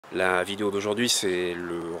La vidéo d'aujourd'hui, c'est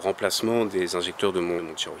le remplacement des injecteurs de mon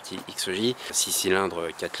Cherokee XJ, 6 cylindres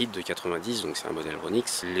 4 litres de 90, donc c'est un modèle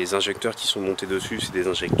RENIX. Les injecteurs qui sont montés dessus, c'est des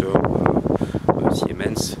injecteurs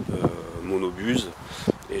Siemens, monobuse,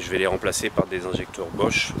 et je vais les remplacer par des injecteurs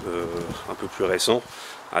BOSCH un peu plus récents,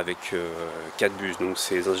 avec 4 buses. Donc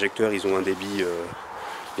ces injecteurs, ils ont un débit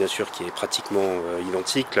bien sûr qui est pratiquement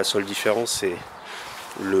identique. La seule différence, c'est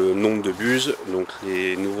le nombre de buses. Donc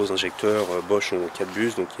les nouveaux injecteurs Bosch ont 4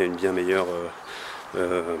 buses, donc il y a une bien meilleure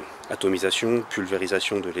atomisation,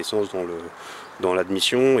 pulvérisation de l'essence dans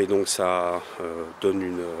l'admission, et donc ça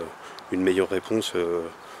donne une meilleure réponse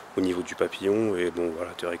au niveau du papillon, et bon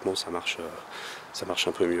voilà, théoriquement ça marche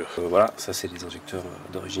un peu mieux. Voilà, ça c'est les injecteurs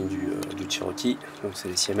d'origine du Cherokee, donc c'est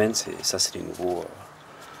les Siemens, et ça c'est les nouveaux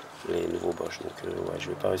Bosch. Donc ouais, je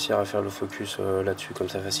vais pas réussir à faire le focus là-dessus comme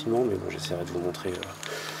ça facilement, mais bon, j'essaierai de vous montrer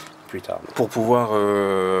plus tard. Pour pouvoir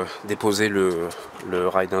déposer le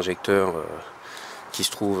rail d'injecteur qui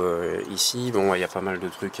se trouve ici, bon, il y a pas mal de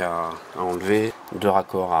trucs à enlever, deux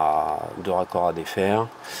raccords à défaire,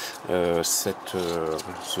 ce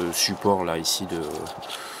support là ici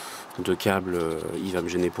de câble, il va me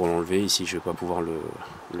gêner pour l'enlever. Ici je vais pas pouvoir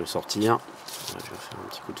le sortir. Je vais faire un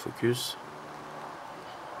petit coup de focus,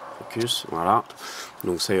 voilà.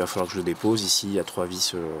 Donc ça, il va falloir que je le dépose. Ici il y a 3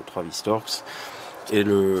 vis Torx, et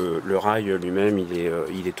le rail lui-même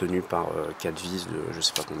il est tenu par 4 vis de je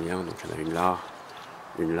sais pas combien. Donc il y en a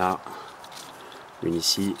une là, une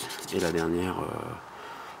ici, et la dernière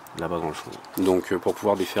là-bas dans le fond. Donc pour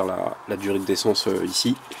pouvoir défaire la durite d'essence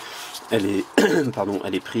ici, elle est pardon,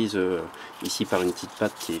 elle est prise ici par une petite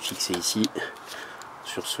patte qui est fixée ici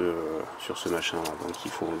sur ce machin là. Donc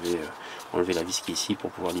il faut enlever la vis qui est ici pour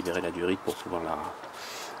pouvoir libérer la durite, pour pouvoir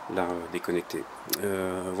la déconnecter.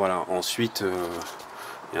 Voilà, ensuite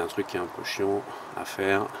il y a un truc qui est un peu chiant à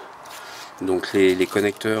faire. Donc les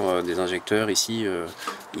connecteurs des injecteurs ici,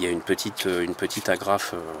 il y a une petite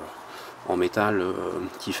agrafe en métal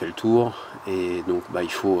qui fait le tour, et donc bah,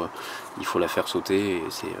 il faut la faire sauter, et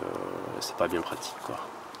c'est pas bien pratique, quoi.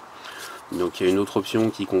 Donc il y a une autre option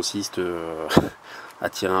qui consiste à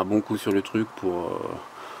tirer un bon coup sur le truc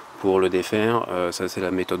pour le défaire. Ça c'est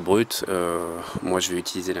la méthode brute. Moi je vais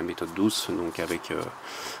utiliser la méthode douce, donc avec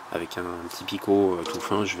un petit picot tout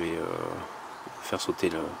fin, je vais faire sauter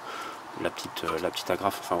la petite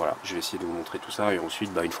agrafe. Enfin voilà, je vais essayer de vous montrer tout ça, et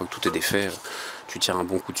ensuite bah, une fois que tout est défait, tu tires un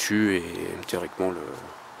bon coup dessus, et théoriquement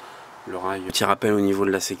le rail. Petit rappel au niveau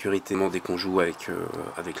de la sécurité, dès qu'on joue avec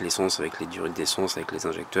l'essence, avec les durites d'essence, avec les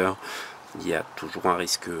injecteurs, il y a toujours un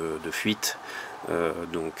risque de fuite.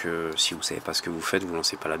 Donc si vous savez pas ce que vous faites, vous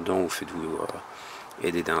lancez pas là-dedans, vous faites-vous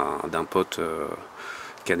aider d'un pote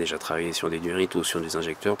qui a déjà travaillé sur des durites ou sur des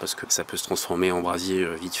injecteurs, parce que ça peut se transformer en brasier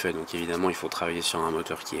vite fait. Donc évidemment il faut travailler sur un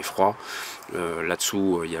moteur qui est froid.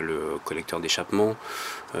 Là-dessous il y a le collecteur d'échappement,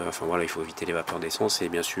 enfin voilà, il faut éviter les vapeurs d'essence, et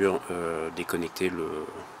bien sûr déconnecter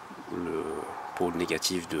le pôle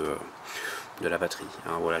négatif de la batterie.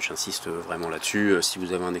 Hein, voilà, j'insiste vraiment là-dessus. Si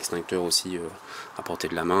vous avez un extincteur aussi à portée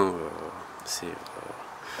de la main,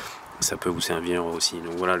 ça peut vous servir aussi.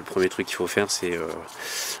 Donc voilà, le premier truc qu'il faut faire, c'est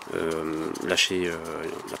lâcher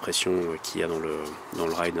la pression qu'il y a dans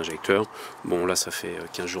le rail d'injecteur. Bon, là ça fait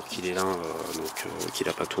 15 jours qu'il est là, donc qu'il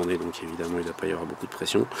n'a pas tourné, donc évidemment il ne va pas y avoir beaucoup de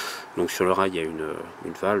pression. Donc sur le rail il y a une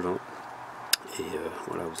valve, hein, et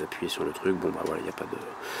voilà, vous appuyez sur le truc. Bon bah voilà, il n'y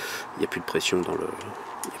a plus de pression dans le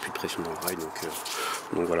rail,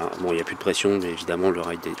 donc voilà. Bon, il n'y a plus de pression, mais évidemment le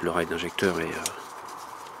rail d'injecteur est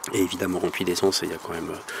évidemment rempli d'essence, et il y a quand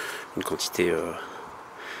même une quantité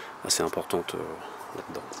assez importante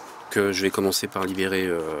là-dedans. Donc je vais commencer par libérer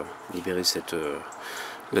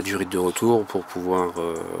la durite de retour pour pouvoir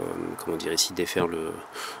comment dire, ici défaire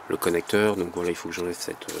le connecteur. Donc voilà, il faut que j'enlève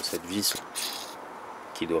cette vis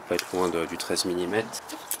qui doit pas être loin du 13 mm.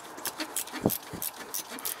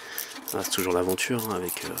 Ah, c'est toujours l'aventure, hein,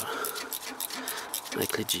 avec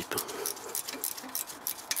les Jeeps.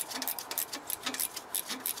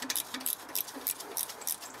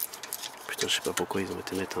 Putain, je sais pas pourquoi ils ont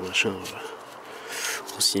été mettre un machin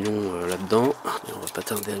aussi long là-dedans. On va pas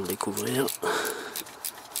tarder à le découvrir.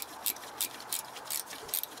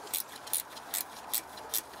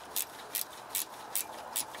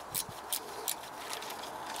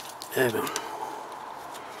 Eh ben,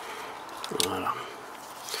 voilà.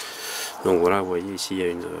 Donc voilà, vous voyez ici, il y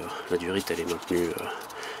a la durite, elle est maintenue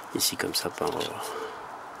ici comme ça par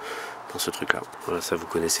ce truc là. Voilà, ça vous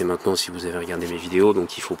connaissez maintenant si vous avez regardé mes vidéos.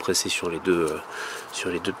 Donc il faut presser sur les deux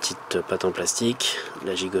petites pattes en plastique,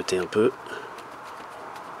 la gigoter un peu,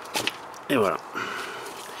 et voilà.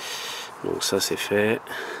 Donc ça c'est fait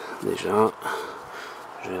déjà.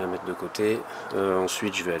 Je vais la mettre de côté.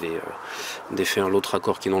 Ensuite je vais aller défaire l'autre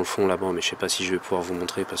raccord qui est dans le fond là-bas, mais je sais pas si je vais pouvoir vous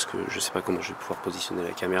montrer parce que je sais pas comment je vais pouvoir positionner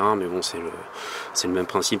la caméra, mais bon c'est le même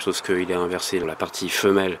principe, sauf qu'il est inversé. La partie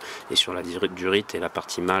femelle est sur la durite et la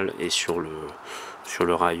partie mâle est sur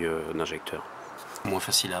le rail d'injecteur. Moins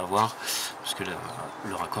facile à avoir parce que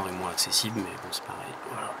le raccord est moins accessible, mais bon c'est pareil.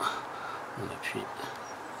 Voilà, on appuie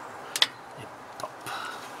et pop,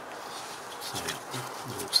 ça vient.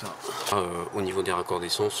 Donc ça. Au niveau des raccords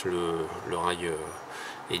d'essence, le rail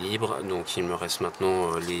est libre, donc il me reste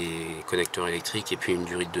maintenant les connecteurs électriques et puis une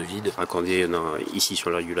durite de vide raccordée ici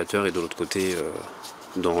sur le régulateur et de l'autre côté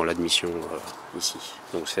dans l'admission ici,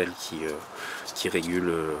 donc celle qui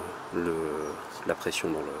régule la pression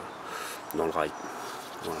dans le rail.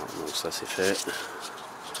 Voilà, donc ça c'est fait.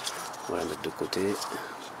 On va la mettre de côté.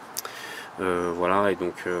 Voilà, et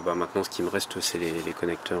donc maintenant ce qui me reste c'est les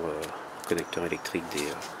connecteurs électriques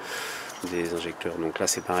des injecteurs. Donc là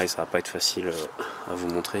c'est pareil, ça va pas être facile à vous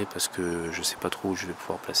montrer parce que je sais pas trop où je vais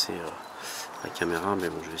pouvoir placer la caméra, mais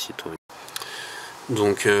bon je vais essayer de trouver.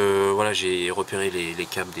 Donc voilà, j'ai repéré les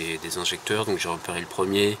câbles des injecteurs, donc j'ai repéré le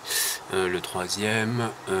premier, le troisième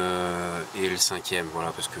et le cinquième,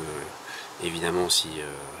 voilà, parce que évidemment si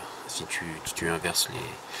tu inverses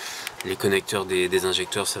les connecteurs des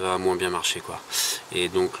injecteurs, ça va moins bien marcher quoi. Et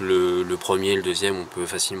donc le premier et le deuxième on peut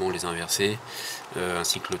facilement les inverser,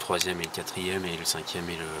 ainsi que le troisième et le quatrième et le cinquième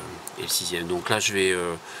et le sixième. Donc là je vais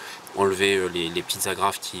enlever les petites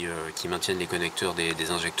agrafes qui maintiennent les connecteurs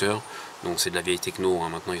des injecteurs. Donc c'est de la vieille techno, hein.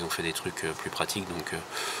 Maintenant ils ont fait des trucs plus pratiques, donc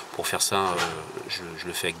pour faire ça je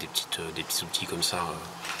le fais avec des petits outils comme ça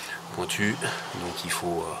pointus. Donc il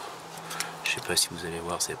faut je sais pas si vous allez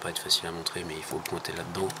voir, ça va pas être facile à montrer, mais il faut pointer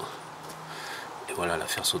là-dedans. Et voilà, la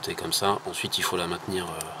faire sauter comme ça. Ensuite, il faut la maintenir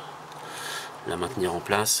en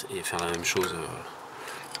place et faire la même chose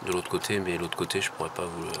de l'autre côté. Mais l'autre côté, je pourrais pas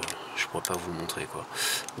vous le montrer quoi.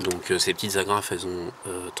 Donc ces petites agrafes, elles ont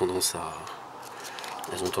tendance à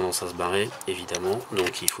se barrer, évidemment.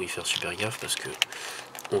 Donc il faut y faire super gaffe parce que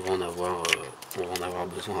on va en avoir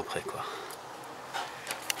besoin après quoi.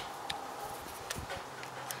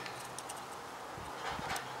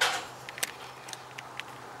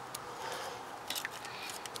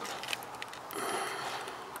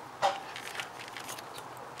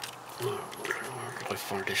 Voilà, il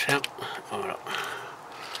faut le défaire, voilà,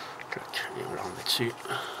 et on la remet dessus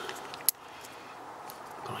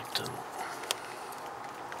correctement.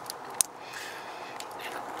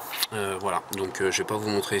 Voilà, donc je vais pas vous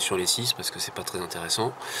montrer sur les 6 parce que c'est pas très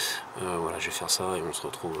intéressant. Voilà, je vais faire ça et on se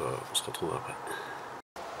retrouve après.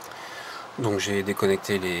 Donc j'ai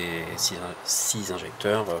déconnecté les 6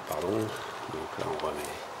 injecteurs, pardon. Donc là on voit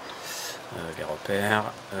les repères.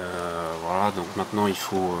 Voilà, donc maintenant il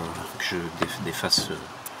faut que je défasse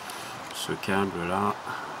ce câble là.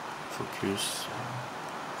 Focus.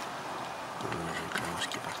 J'ai quelque chose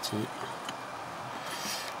qui est parti.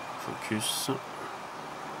 Focus.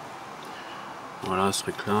 Voilà ce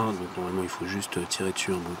truc là. Donc normalement il faut juste tirer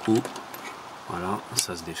dessus un bon coup. Voilà,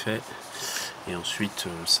 ça se défait. Et ensuite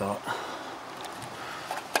ça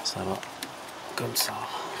va comme ça.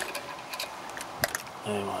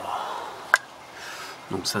 Et voilà.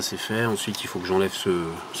 Donc ça c'est fait. Ensuite il faut que j'enlève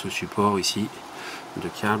ce support ici de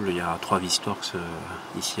câble. Il y a 3 vis Torx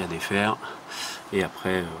ici à défaire. Et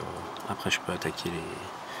après je peux attaquer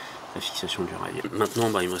la fixation du rail. Maintenant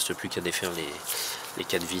il ne me reste plus qu'à défaire les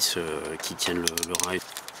 4 vis qui tiennent le rail.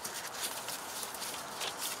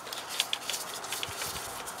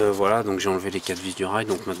 Voilà, donc j'ai enlevé les 4 vis du rail.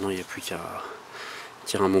 Donc maintenant il n'y a plus qu'à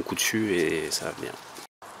tirer un bon coup dessus et ça va bien.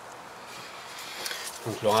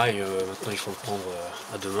 Donc le rail, maintenant il faut le prendre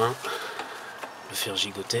à deux mains, le faire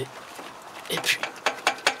gigoter, et puis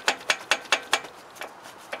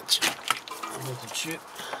tiens, un bon coup dessus,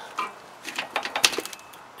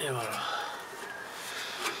 et voilà.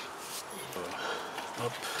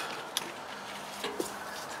 Hop.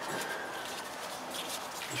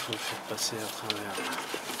 Il faut le faire passer à travers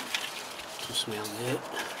tout ce merdier.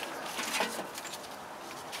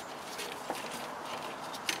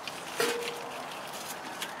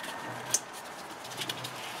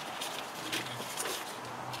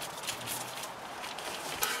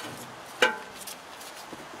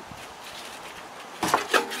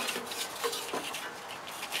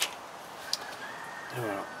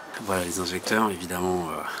 Voilà les injecteurs, évidemment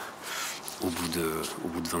au bout de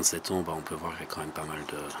 27 ans on peut voir qu'il y a quand même pas mal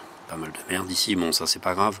de merde ici. Bon ça c'est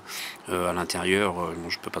pas grave, à l'intérieur bon,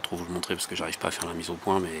 je peux pas trop vous le montrer parce que j'arrive pas à faire la mise au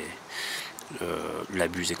point, mais la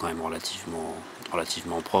buse est quand même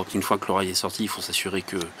relativement propre. Une fois que l'oreille est sortie, il faut s'assurer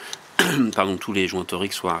que pardon, tous les joints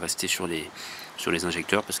toriques soient restés sur les sur les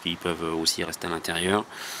injecteurs parce qu'ils peuvent aussi rester à l'intérieur.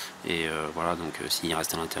 Et voilà, donc s'ils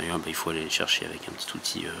restent à l'intérieur, il faut aller les chercher avec un petit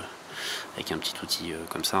outil,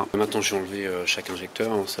 comme ça. Maintenant je vais enlever chaque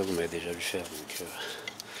injecteur, hein, ça vous m'avez déjà vu faire. Donc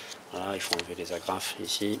voilà, il faut enlever les agrafes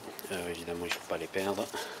ici. Évidemment, il ne faut pas les perdre.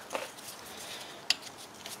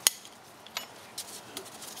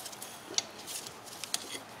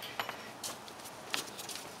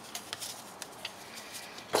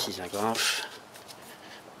 6 agrafes.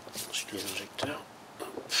 Ensuite les injecteurs.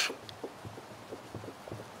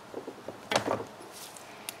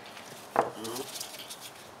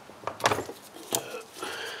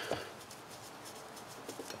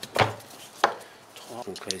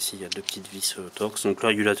 Donc là ici il y a 2 petites vis torx. Donc le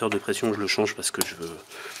régulateur de pression je le change parce que je veux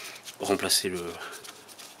remplacer le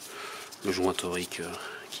joint torique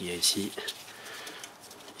qu'il y a ici,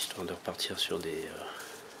 histoire de repartir sur des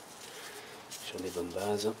bonnes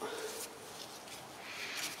bases.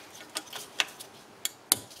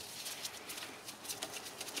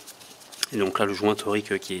 Et donc là le joint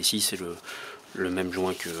torique qui est ici c'est le même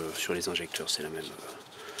joint que sur les injecteurs, c'est la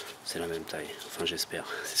même taille, enfin j'espère,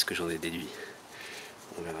 c'est ce que j'en ai déduit.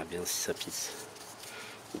 On verra bien si ça pisse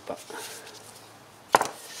ou pas.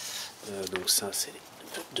 Donc ça c'est les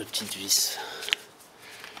 2 petites vis.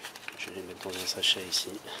 Je vais les mettre dans un sachet ici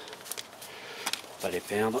pour pas les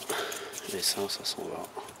perdre. Et ça s'en va.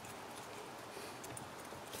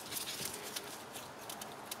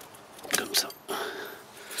 Comme ça.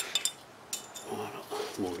 Voilà.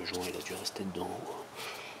 Bon, le joint il a dû rester dedans.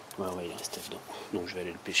 Ouais, il est resté dedans. Donc je vais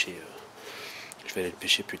aller le pêcher.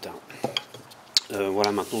 Plus tard.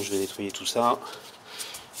 Voilà, maintenant je vais nettoyer tout ça.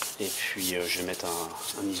 Et puis je vais mettre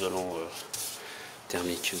un isolant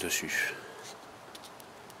thermique dessus.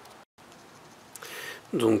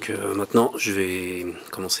 Donc maintenant je vais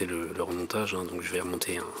commencer le remontage, hein. Donc je vais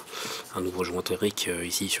remonter un nouveau joint torique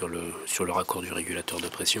ici sur le raccord du régulateur de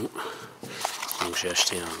pression. Donc j'ai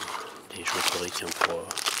acheté des joints toriques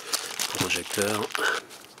pour injecteur.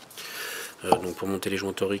 Donc pour monter les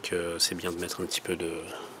joints toriques, c'est bien de mettre un petit peu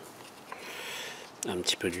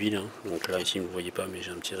d'huile, hein. Donc là ici vous ne voyez pas, mais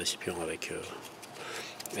j'ai un petit récipient avec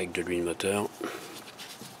de l'huile moteur.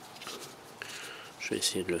 Je vais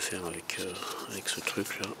essayer de le faire avec ce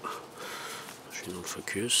truc là. Je vais dans le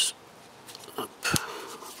focus. Hop.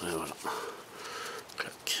 Et voilà.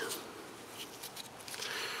 Clac.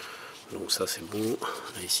 Donc ça c'est bon.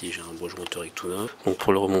 Là ici j'ai un beau joint torique tout neuf. Donc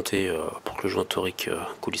pour le remonter, pour que le joint torique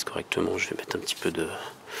coulisse correctement, je vais mettre un petit peu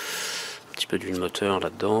d'huile moteur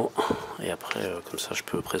là-dedans. Et après, comme ça je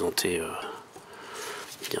peux présenter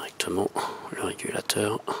directement le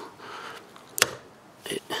régulateur.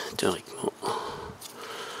 Et théoriquement,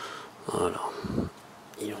 voilà,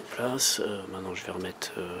 il est en place. Maintenant je vais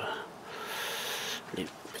remettre les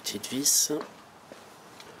petites vis.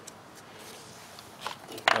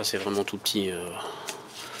 Donc là c'est vraiment tout petit,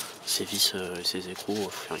 ces vis et ces écrous, il faut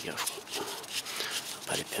faire gaffe, quoi. Faut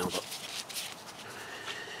pas les perdre.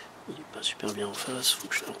 Il est pas super bien en face, faut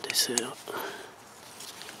que je le redesserre.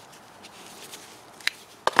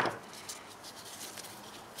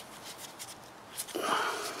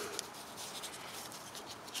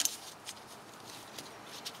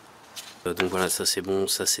 Donc voilà, ça c'est bon,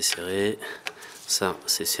 ça c'est serré, ça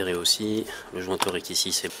c'est serré aussi. Le joint torique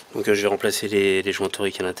ici c'est bon. Donc je vais remplacer les joints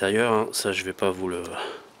toriques à l'intérieur, hein. Ça je vais pas vous le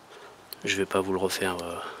refaire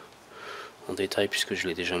en détail puisque je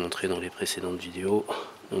l'ai déjà montré dans les précédentes vidéos.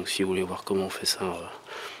 Donc si vous voulez voir comment on fait ça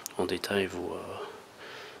en détail, vous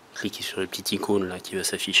cliquez sur le petit icône là qui va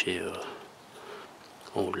s'afficher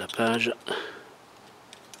en haut de la page.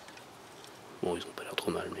 Bon, ils ont pas l'air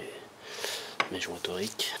trop mal, mais mes joints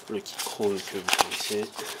toriques, le kit chrome que vous connaissez.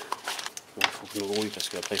 Bon, il faut que je me grouille parce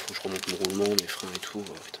qu'après il faut que je remonte mon roulement, mes freins et tout.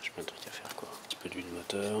 Oh, putain, j'ai plein de trucs à faire, quoi. Un petit peu d'huile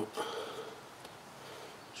moteur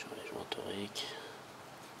sur les joints toriques.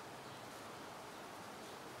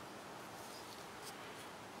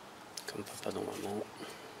 Comme papa dans maman.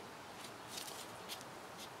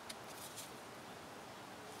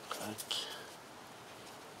 Clac.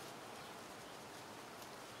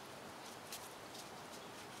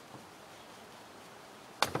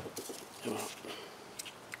 Et voilà.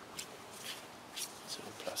 C'est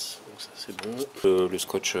en place. Donc ça c'est bon. Le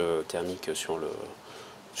scotch thermique sur le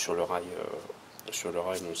rail.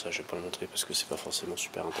 Bon ça je vais pas le montrer parce que c'est pas forcément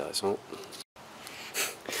super intéressant.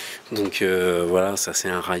 Donc voilà, ça c'est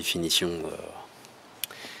un rail finition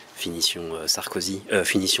Sarkozy,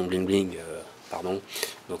 finition bling bling, pardon.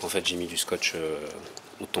 Donc en fait j'ai mis du scotch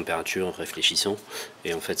haute température réfléchissant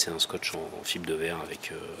et en fait c'est un scotch en fibre de verre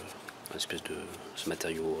avec une espèce de ce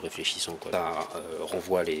matériau réfléchissant, quoi. Ça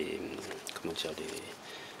renvoie les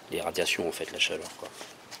radiations, en fait, la chaleur, quoi.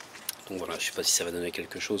 Donc voilà, je sais pas si ça va donner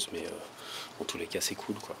quelque chose, mais en tous les cas c'est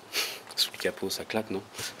cool quoi. Sous le capot ça claque, non?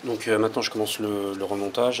 Donc maintenant je commence le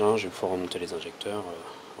remontage, hein. Je vais pouvoir remonter les injecteurs,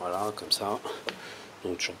 voilà, comme ça.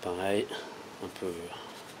 Donc toujours pareil, un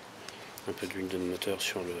peu d'huile de moteur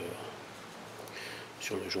sur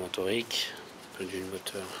le joint torique, un peu d'huile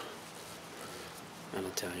moteur à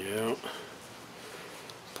l'intérieur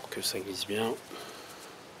pour que ça glisse bien.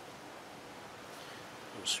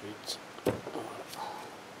 Ensuite, voilà.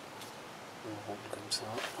 On rentre comme ça,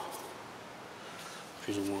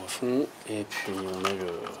 plus ou moins à fond, et puis on met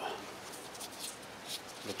le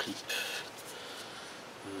clip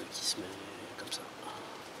qui se met comme ça,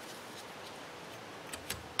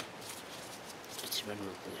 et qui va le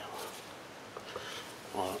maintenir.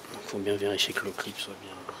 Voilà, donc il faut bien vérifier que le clip soit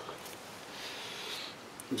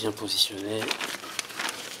bien positionné.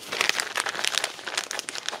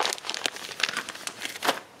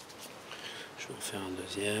 Je vais en faire un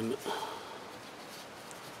deuxième.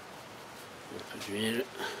 Un peu d'huile.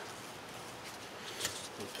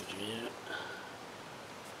 Un peu d'huile.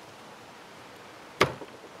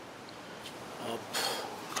 Hop.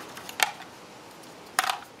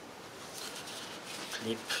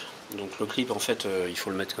 Clip. Donc le clip en fait il faut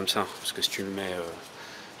le mettre comme ça, parce que si tu le mets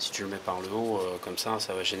par le haut comme ça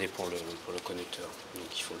va gêner pour le connecteur. Donc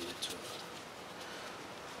il faut le mettre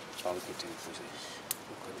par le côté opposé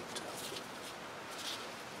au connecteur.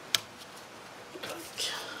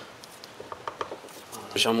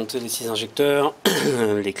 J'ai remonté les 6 injecteurs,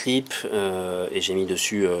 les clips, et j'ai mis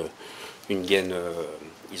dessus une gaine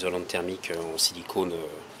isolante thermique en silicone,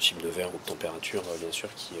 chips de verre ou de température, bien sûr,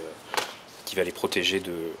 qui va les protéger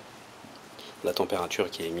de la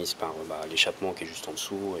température qui est émise par l'échappement qui est juste en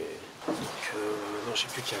dessous. Et donc maintenant j'ai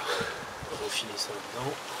plus qu'à refiler ça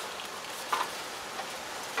dedans.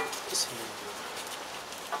 Essayer de refiler.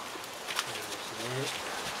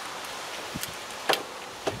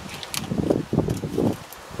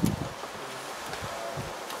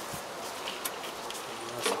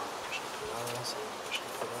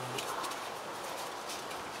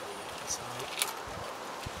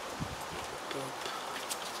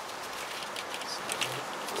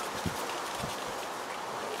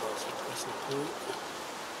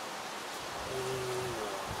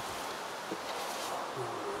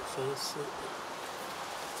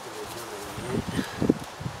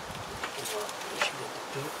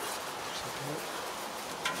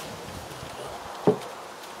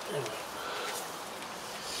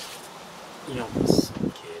 Il est en place.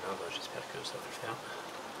 Ok, là j'espère que ça va le faire.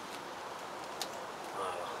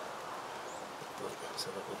 Voilà. Ouais, ça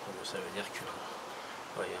va reprendre, ça veut dire que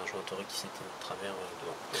il y a un joint torique qui s'était de travers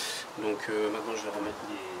devant. Donc maintenant je vais remettre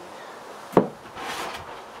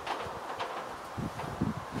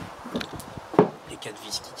les 4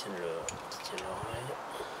 vis qui tiennent l'oreille.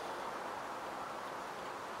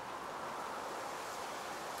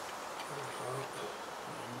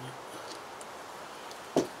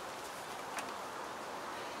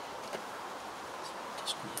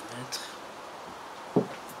 Qu'est-ce qu'on va mettre?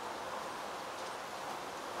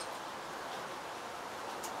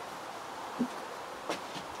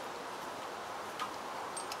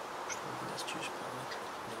 Je trouve une astuce pour mettre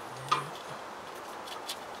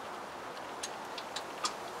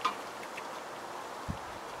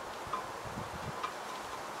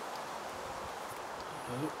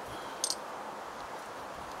le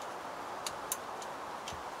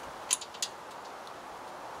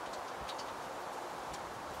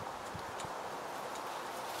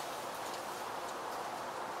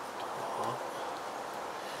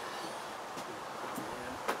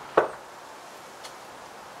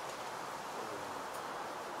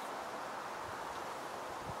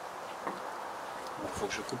faut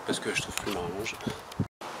que je coupe parce que je trouve plus ma rallonge.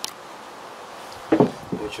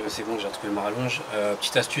 Donc c'est bon, j'ai retrouvé ma rallonge.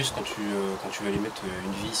 Petite astuce, quand tu veux aller mettre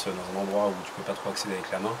une vis dans un endroit où tu peux pas trop accéder avec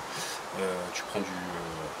la main, tu prends du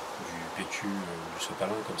PQ, du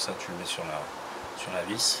sopalin, comme ça tu le mets sur la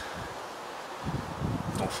vis,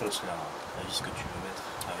 t'enfonces la vis que tu veux mettre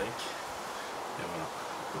avec, et voilà,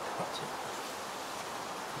 on peut partir.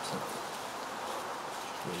 Comme ça.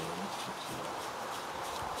 Je peux y remettre tranquille.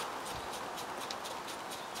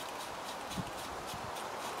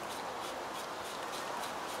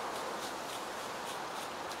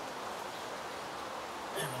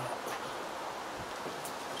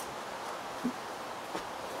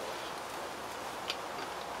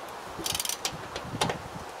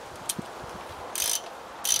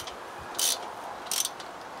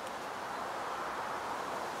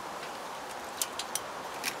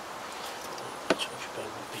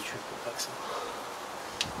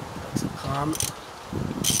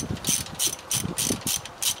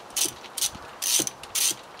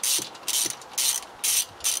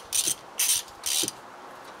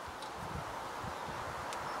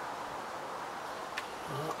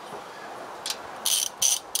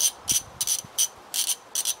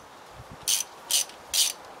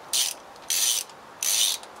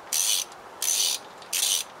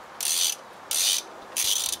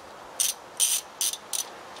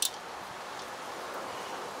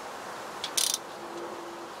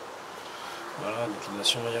 il doit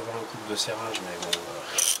sûrement y avoir un couple de serrage, mais bon,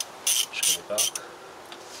 je connais pas.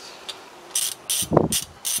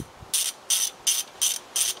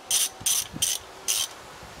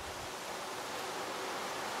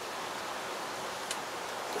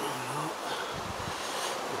 Voilà.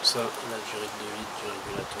 Donc ça, la durée de vie du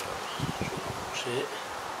régulateur, je vais la brancher.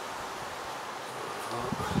 Voilà.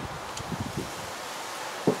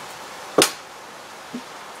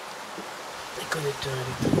 Les connecteurs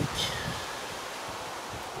électriques.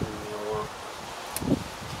 Numéro 1.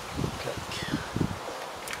 Clac.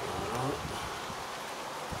 Voilà.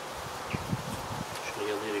 Je vais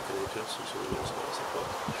regarder les connecteurs s'ils sont bien, ça ne sait pas.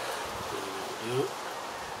 Le numéro 2.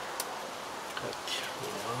 Clac.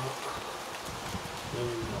 Voilà. Le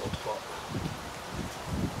numéro 3.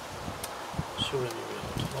 Sur le numéro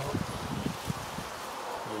 3.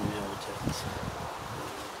 Le numéro 4. Tout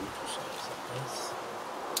ça, ça passe.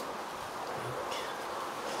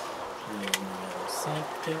 Le numéro 5.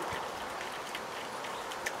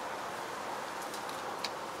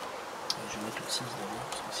 Je vais mettre le 6 d'abord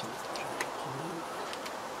parce que sinon je vais avoir un problème.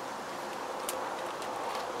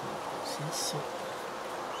 Le 6.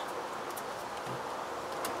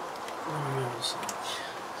 Le numéro 5.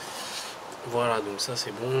 Voilà, donc ça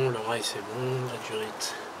c'est bon, le rail c'est bon, la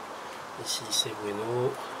durite ici c'est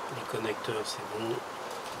bueno, les connecteurs c'est bon,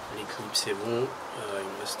 les clips c'est bon, il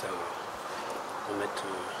me reste à remettre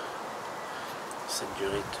cette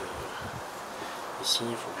durite ici,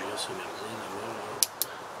 il faut que je vienne ce merdier d'abord.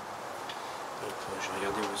 Je vais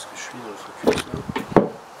regarder où est-ce que je suis dans le focus là.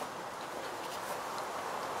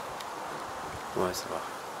 Ouais, ça va.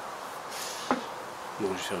 Bon,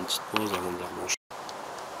 je vais faire une petite pause avant de la rebrancher.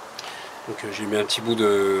 Donc j'ai mis un petit bout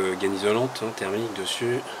de gaine isolante thermique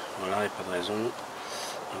dessus. Voilà, et pas de raison.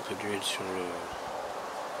 Un peu d'huile sur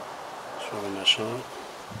le machin.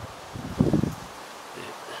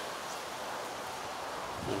 Et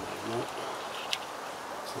normalement,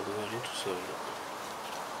 ça doit aller tout seul.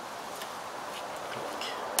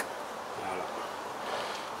 Voilà,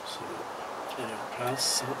 c'est bon, elle est en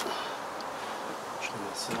place. Je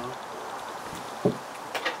remets ça.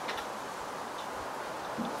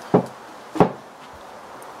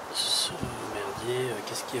 Ce merdier,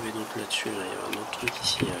 qu'est-ce qu'il y avait d'autre là-dessus? Il y avait un autre truc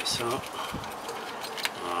ici, il y avait ça.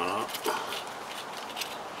 Voilà.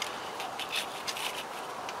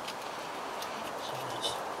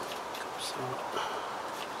 Comme ça.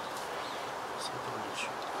 Ça part dessus.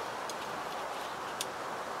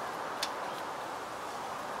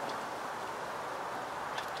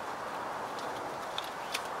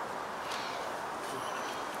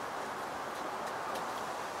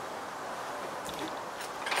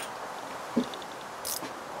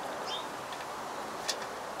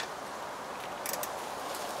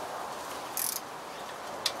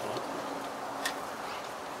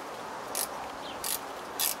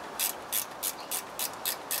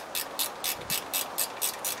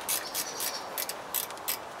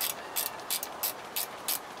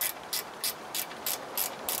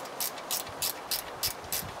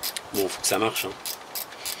 Bon, faut que ça marche. Hein.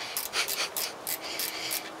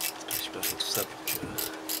 J'ai pas fait tout ça pour qu'il y ait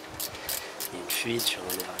une fuite sur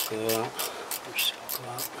un des raccords. Je sais pas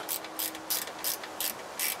quoi.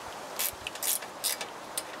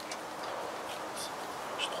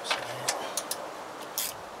 Je trouve ça bien.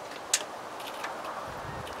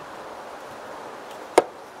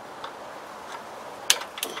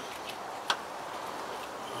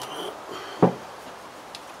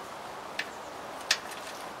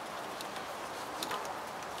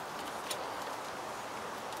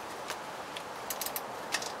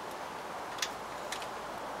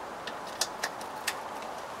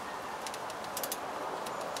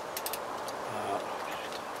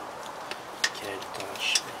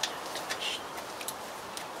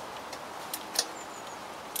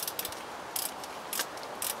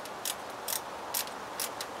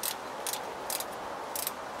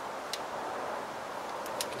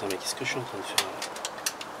 Attends, mais qu'est-ce que je suis en train de faire là?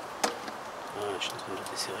 Ah, je suis en train de le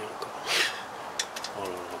desserrer encore. Oh là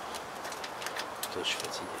là. Putain, je suis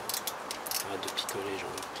fatigué. Arrête de picoler, j'en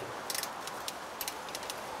ai plus.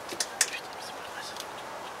 Putain, mais c'est pas vrai ça.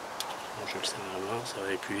 Bon, je le serre à la main, ça va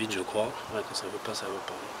aller plus vite, je crois. Ouais, quand ça veut pas, ça veut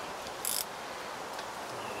pas.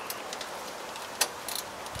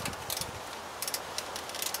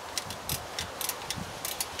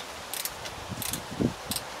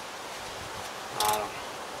 Voilà.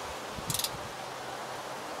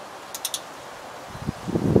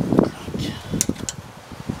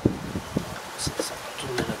 Ça va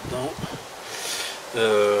tourner là-dedans.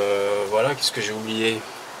 Voilà, qu'est-ce que j'ai oublié?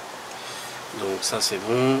 Donc ça c'est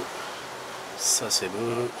bon,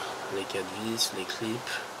 les 4 vis, les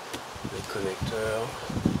clips, les connecteurs,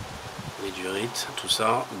 les durites, tout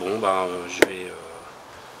ça. Bon bah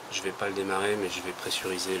je vais pas le démarrer, mais je vais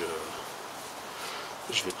pressuriser le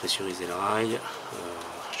rail.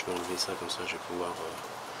 Je vais enlever ça, comme ça je vais pouvoir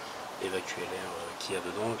évacuer l'air qu'il y a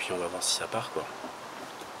dedans, et puis on va voir si ça part quoi.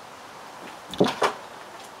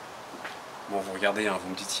 Bon, vous regardez, hein, vous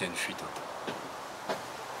me dites s'il y a une fuite. Hein.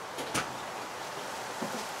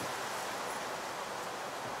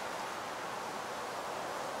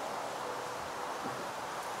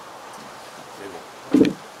 Mais bon,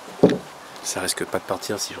 ça risque pas de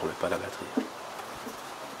partir si je remets pas la batterie.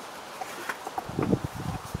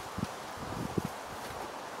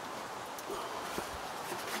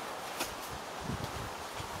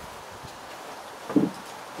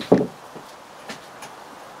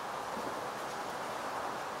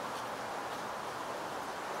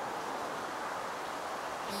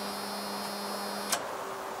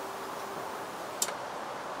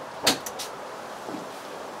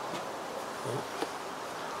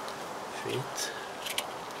 Fuite,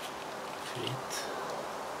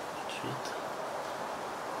 ensuite,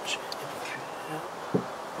 je vais évacuer l'air.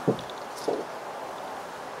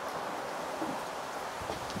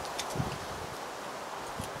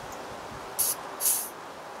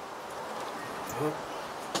 Voilà.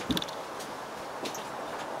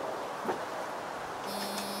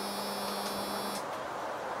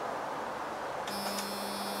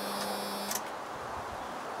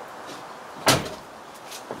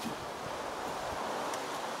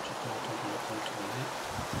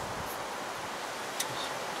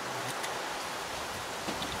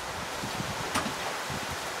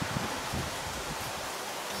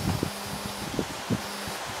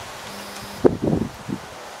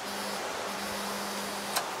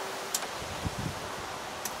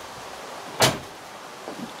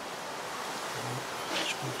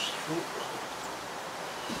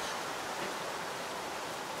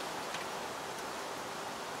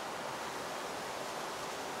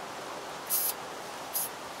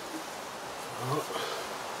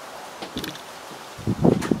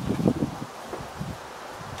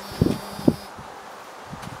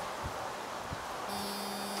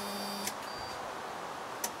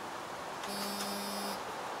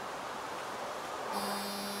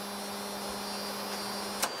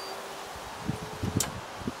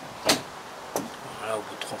 Voilà, au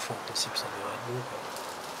bout de 3 fois en principe ça devrait être bon quoi.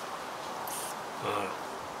 Voilà,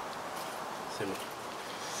 c'est bon.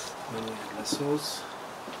 Maintenant il y a de la sauce.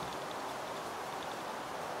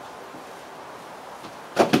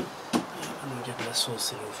 Maintenant il y a de la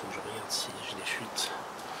sauce, et là il faut que je regarde si j'ai des fuites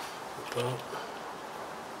ou pas.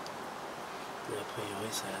 Mais a priori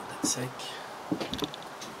ça a l'air d'être sec.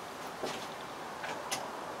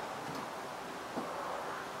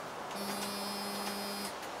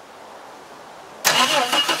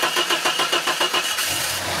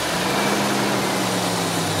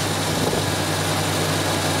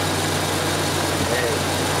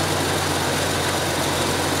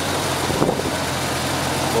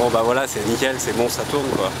 Bon bah voilà, c'est nickel, c'est bon, ça tourne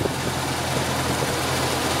quoi.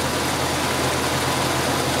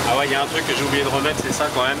 Ah ouais, il y a un truc que j'ai oublié de remettre, c'est ça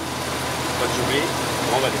quand même. Pas que j'oublie.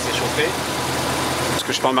 Bon, on va laisser chauffer. Ce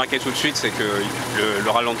que je peux remarquer tout de suite, c'est que le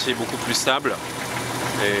ralenti est beaucoup plus stable.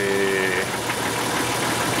 Et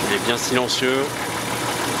il est bien silencieux.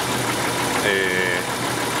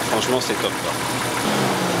 Et franchement, c'est top quoi.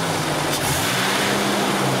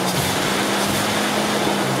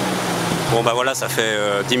 Bon bah voilà, ça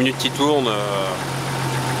fait 10 minutes qu'il tourne,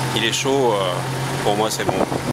 il est chaud, pour moi c'est bon.